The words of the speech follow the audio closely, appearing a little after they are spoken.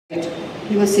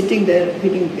He was sitting there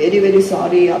feeling very, very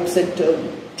sorry, upset,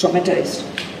 traumatized.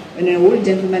 When an old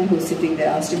gentleman who was sitting there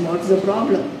asked him, what is the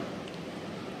problem?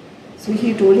 So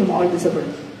he told him all this about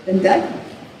it. Then that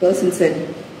person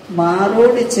said,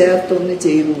 Marode cherthonnu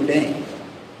cheyirude.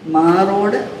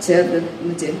 Marode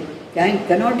cherthonnu cheyirude.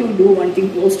 Cannot you do one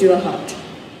thing close to your heart?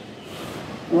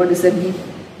 What does that mean?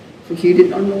 So he did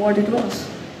not know what it was.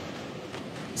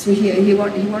 So he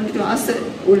wanted to ask the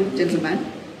old gentleman,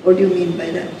 what do you mean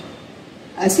by that?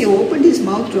 As he opened his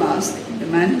mouth to ask, the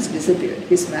man has disappeared.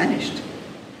 He's vanished.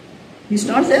 He's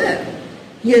not there.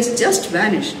 He has just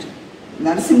vanished.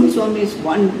 Narasimha Swami's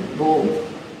one bow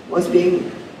was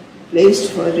being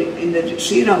placed in the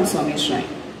Sri Ram Swami shrine.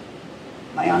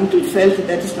 My uncle felt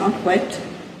that is not quite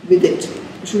with it.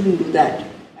 You shouldn't do that.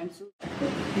 And so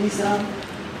these are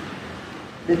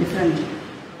the different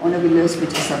honour-willows which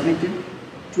are submitted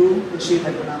to the Sri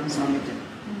Padmanabha Swami temple.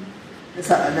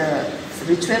 The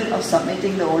ritual of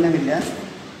submitting the honour-villa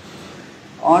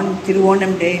on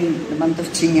Thiruvonam day in the month of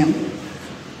Chingam,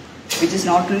 which is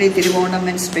not only Thiruvonam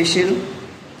and special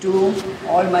to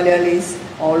all Malayalis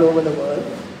all over the world,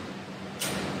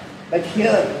 but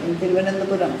here in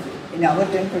Thiruvananthapuram, in our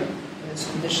temple,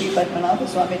 the Sri Padmanabha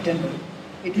Swami temple,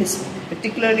 it is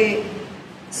particularly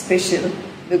special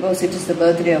because it is the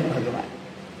birthday of Bhagavan.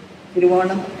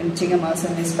 Thiruvonam and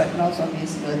Chingamasam is Padmanabha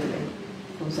Swami's birthday.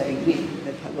 Of course, I agree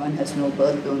that Bhagavan has no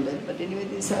birth on that, but anyway,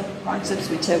 these are concepts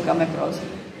which have come across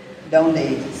down the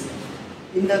ages.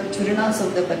 In the Churanas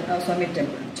of the Padmanabha Swami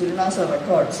temple, Churanas are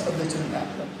records of the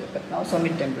Padmanabha Swami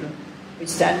temple, which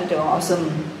stand at an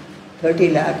awesome 30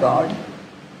 lakh odd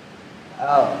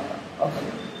of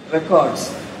records,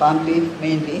 palm leaf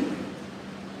mainly,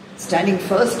 standing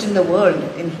first in the world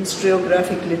in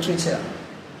historiographic literature,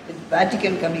 with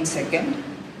Vatican coming second,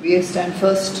 we stand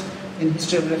first in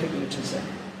historiographic literature.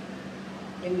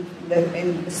 In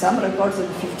some records of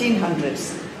the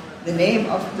 1500s, the name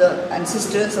of the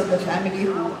ancestors of the family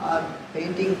who are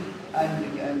painting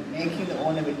and making the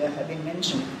honour-villa have been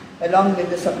mentioned, along with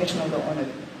the submission of the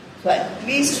honour-villa. So at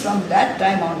least from that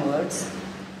time onwards,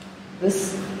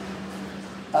 this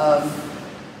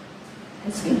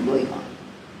has been going on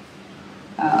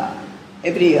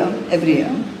every year,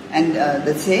 and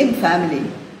the same family,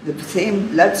 the same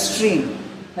bloodstream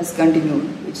has continued,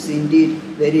 which is indeed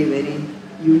very, very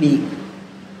unique.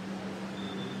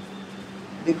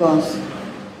 Because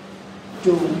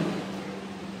for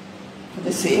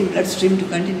the same bloodstream to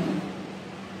continue.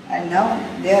 And now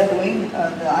they are doing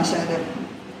the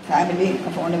family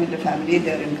of honour-villa family,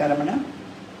 they are in Karamana.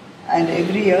 And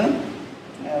every year,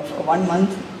 for 1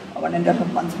 month,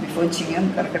 1.5 months before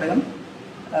Chingam, Karakadagam,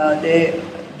 they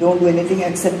don't do anything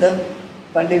except the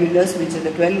Pandey villas, which are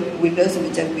the 12 villas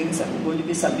which are going to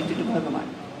be submitted to Bhagavan.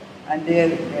 And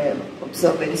they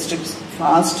observe very strict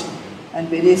fast and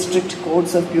very strict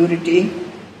codes of purity.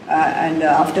 And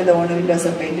after the honour villas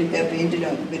are painted, they are painted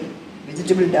with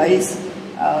vegetable dyes.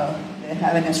 They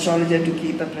have an astrologer to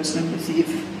keep a present to see if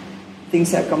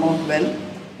things have come out well.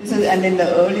 And in the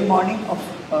early morning of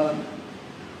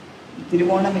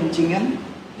Thiruvonam in Chingam,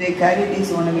 they carry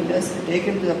these honour villas,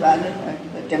 taken to the palace, to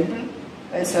the temple,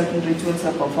 where certain rituals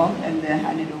are performed, and they are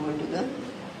handed over to the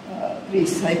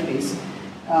high priest.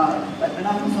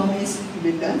 Padmanabha Swami's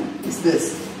villa is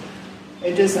this.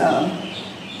 It is,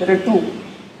 there are two,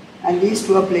 and these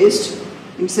two are placed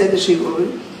inside the Sri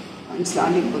Govil in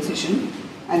standing position,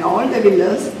 and all the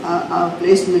villas are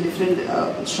placed in the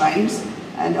different shrines,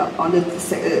 and on the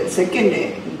second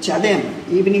day, Chadayam,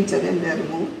 evening Chadayam, they are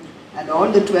removed, and all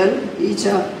the 12, each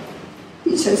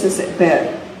has a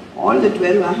pair. All the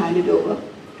 12 are handed over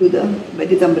to the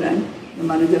Veditambran, the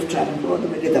Manuj of Travancore, the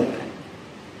Veditambran.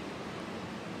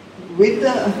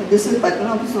 This is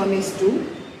Padmanabha Swami's 2,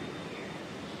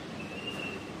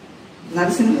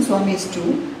 Narasimha Swami's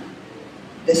 2,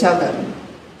 Dashavadaram,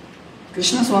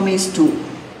 Krishna Swami's 2,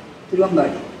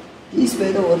 Tiruvambadi. These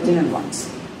were the original ones.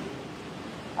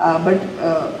 But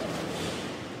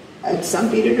at some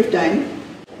period of time,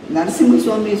 Narasimha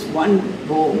Swami's one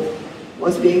bow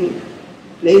was being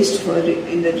placed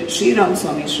in the Sri Ram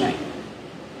Swami shrine.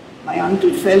 My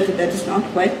uncle felt that is not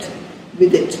quite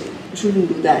with it. You shouldn't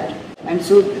do that. And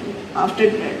so, after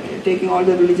taking all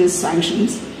the religious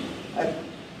sanctions,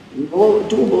 2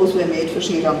 bows were made for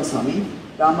Sri Ram Swami,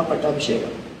 Rama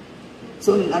Pattabhishekam.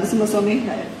 So Narasimha Swami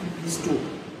had his 2.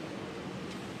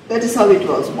 That is how it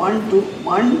was.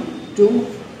 1, 2,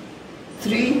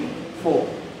 3, 4.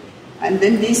 And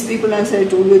then these people, as I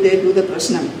told you, they do the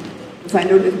prashnam to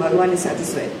find out if Bhagavan is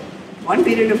satisfied. One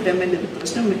period of time when the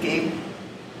prashnam came,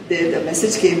 the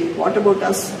message came, what about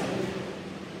us?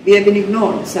 We have been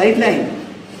ignored, sidelined.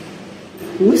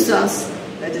 Who is us?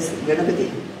 that is Ganapati,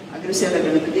 Agrashala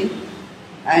Ganapati,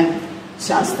 and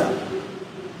Shasta.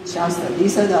 Shasta.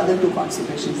 These are the other two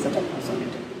consecrations that are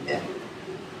consummated. Yeah.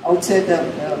 Outside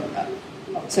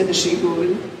the Sri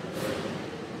Govil,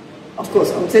 of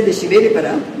course, outside the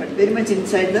Shivelipara, but very much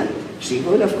inside the Sri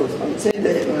Govil, of course, outside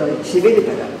the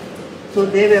Shivelipara. So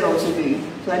they were also doing.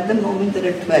 So at the moment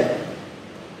there are 12.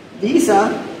 These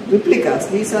are replicas.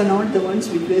 These are not the ones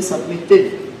which were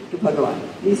submitted to Bhagavan.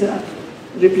 These are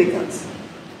replicas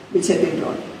which have been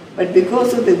drawn. But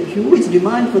because of the huge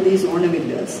demand for these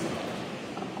Onavillas,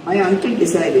 my uncle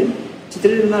decided,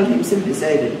 Chitradumal himself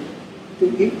decided,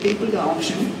 to give people the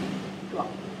option to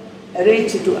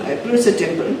arrange to approach the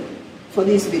temple for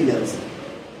these villas.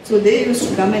 So they used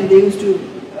to come and they used to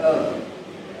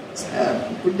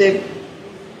put their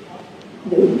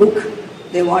book.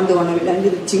 They want the Onavilla, and the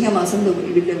Chingamasam, the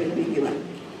villa will be given.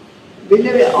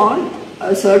 Villa on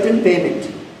a certain payment.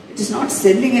 It is not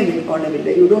selling a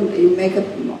Onavilla. You make a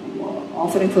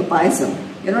offering for payasam.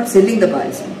 You are not selling the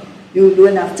payasam. You do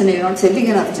an archana, you are not selling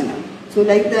an archana. So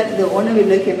like that, the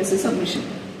Onavilla came as a submission.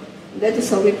 That is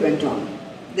how it went on.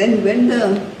 Then when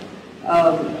the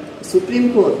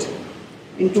Supreme Court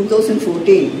in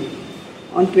 2014,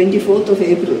 on 24th of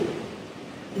April,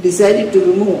 decided to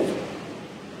remove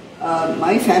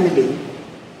my family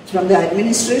from the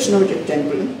administration of the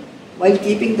temple while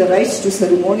keeping the rights to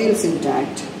ceremonials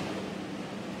intact,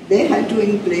 they had to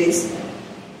in place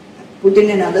put in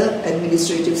another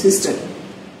administrative system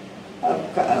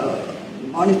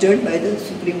monitored by the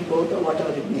Supreme Court or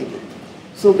whatever it may be.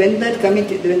 So when the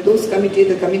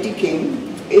committee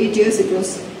came, 8 years it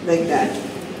was like that,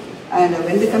 and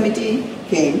when the committee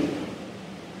came,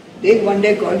 they one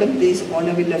day called up this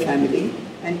Onavilla family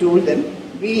and told them,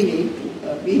 we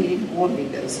need more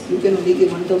villas. You can only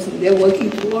give 1,000. They are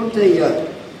working throughout the year,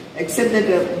 except that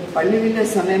Palli Villa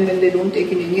Samam, when they don't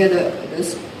take in any other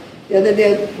others, the other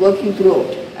they are working throughout.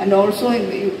 And also,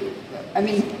 I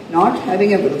mean, not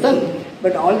having a vratam,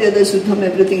 but all the other Suddham,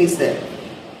 everything is there.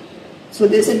 So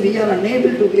they said, we are unable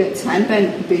to, it's hand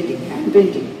painting.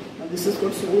 Now this has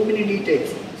got so many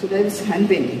details. So that is hand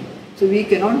painting. So we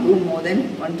cannot do more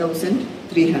than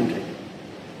 1,300.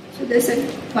 So they said,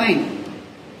 fine.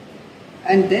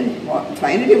 And then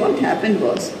finally what happened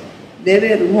was, they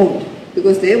were removed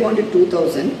because they wanted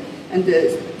 2,000, and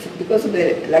because of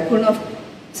the lacuna of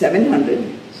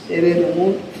 700, they were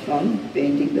removed from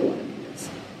painting the Onavillas.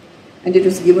 And it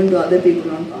was given to other people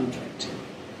on contract,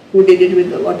 who did it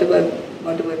with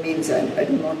whatever means. I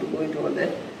don't want to go into all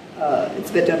that. It's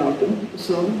better not to.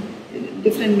 So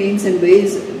different means and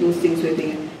ways those things were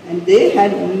being. And they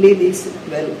had only these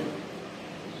 12.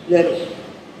 Their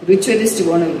ritualistic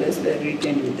Onavillas were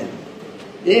retained with them.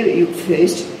 They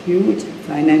faced huge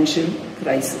financial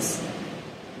crisis.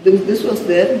 This was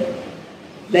their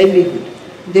livelihood.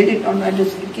 They did not know,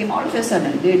 it came all of a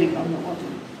sudden, they did not know what to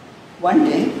do. One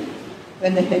day,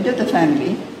 when the head of the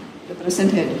family, the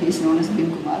present head, he is known as Bin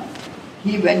Kumar,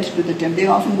 he went to the temple. They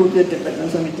often go to the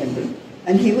Padmanabhaswamy temple,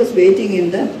 and he was waiting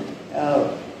in the,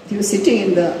 he was sitting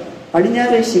in the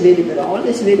Padinyara Shivelipara. All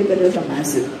the Shiveliparas are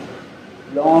massive,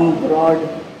 long, broad,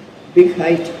 big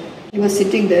height. He was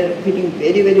sitting there feeling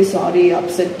very, very sorry,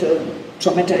 upset,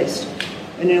 traumatized.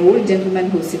 When an old gentleman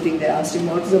who was sitting there asked him,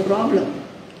 what is the problem?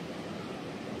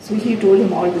 So he told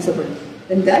him all this about it.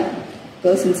 Then that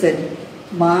person said,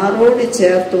 Marode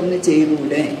cherthonnu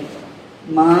cheyrule.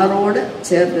 Marode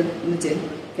cherthonnu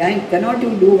cheyrule. Cannot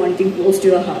you do one thing close to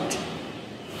your heart?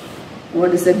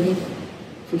 What does that mean?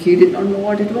 So he did not know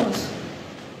what it was.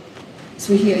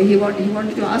 So he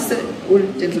wanted to ask the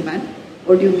old gentleman,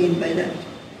 what do you mean by that?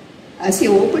 As he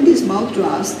opened his mouth to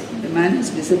ask, the man has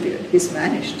disappeared. He's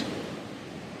vanished.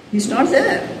 He's not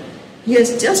there. He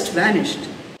has just vanished.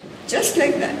 Just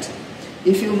like that.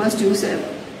 If you must use a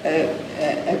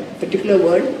particular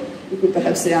word, you could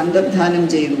perhaps say Andardhanam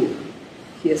Jayu.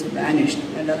 He has vanished.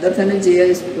 And Andardhanam Jaya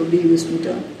is only used in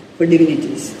term for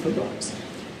divinities, for gods.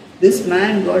 This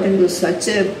man got into such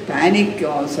a panic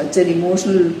or such an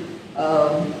emotional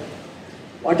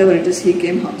whatever it is, he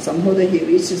came home. Somehow he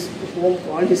reached his home,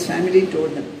 called his family,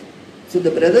 told them. So the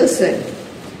brothers said,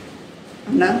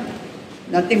 Anna,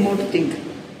 nothing more to think.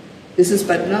 This is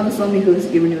Padmanabhaswamy who has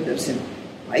given you darshan.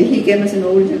 Why he came as an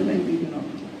old gentleman, we do not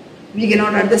know. We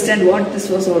cannot understand what this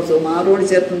was also. Marod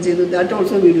Chertham Chedu, that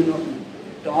also we do not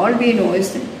know. All we know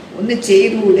is only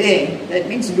Cherude, that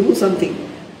means do something.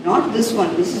 Not this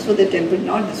one, this is for the temple,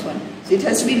 not this one. So it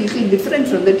has to be a little different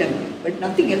from the temple, but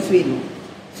nothing else we know.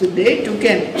 So they took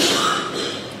a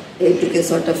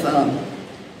sort of,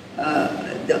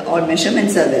 all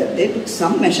measurements are there. They took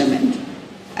some measurement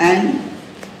and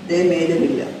they made a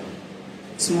villa,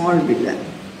 small villa.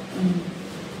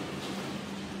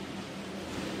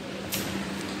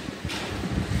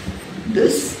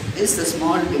 This is the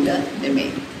small villa they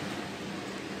made.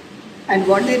 And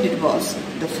what they did was,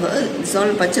 the first, it's all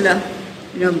pachala,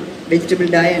 vegetable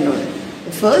dye and all.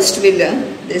 The first villa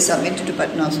they submitted to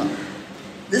Patnason.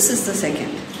 This is the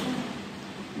second.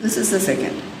 This is the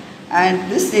second. And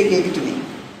this they gave it to me.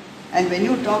 And when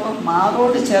you talk of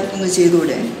Marod Charthunga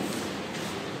Chedude,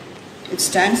 it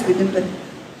stands within the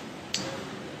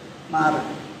Mara.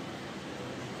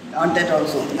 Not that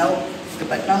also. Now, the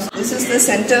Patnason, this is the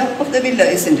center of the villa,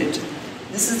 isn't it?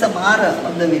 This is the Mara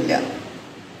of the villa.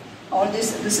 All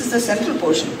this is the central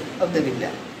portion of the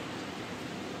villa.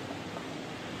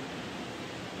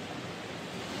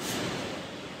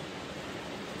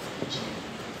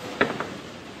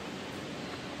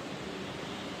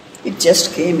 It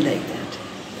just came like that.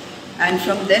 And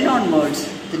from then onwards,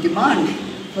 the demand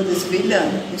for this villa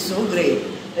is so great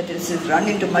that it has run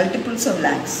into multiples of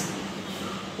lakhs.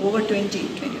 Over 20,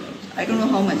 I don't know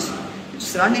how much.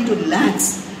 It's run into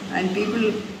lakhs, and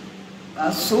people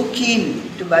are so keen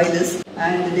to buy this,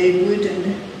 and they do it, and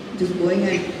it is going,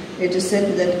 and it is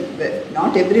said that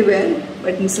not everywhere,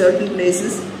 but in certain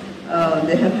places,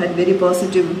 they have had very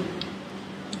positive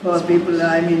for people.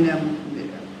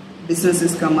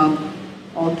 Businesses come up,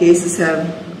 or cases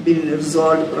have been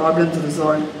resolved, problems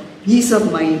resolved, peace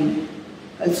of mind,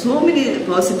 and so many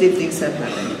positive things have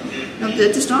happened. Now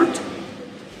that is not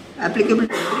applicable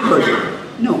to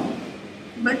everybody, no,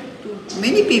 but to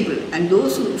many people, and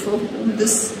those for whom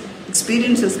this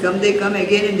experience has come, they come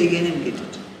again and again and get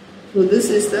it. So this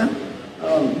is the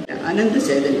Ananda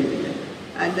Chaitanya Villa,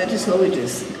 and that is how it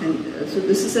is. And so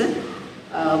this is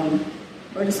a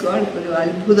what is called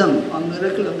Albhudam, or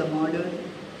miracle of the modern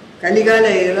Kaligala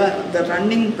era, the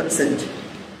running present.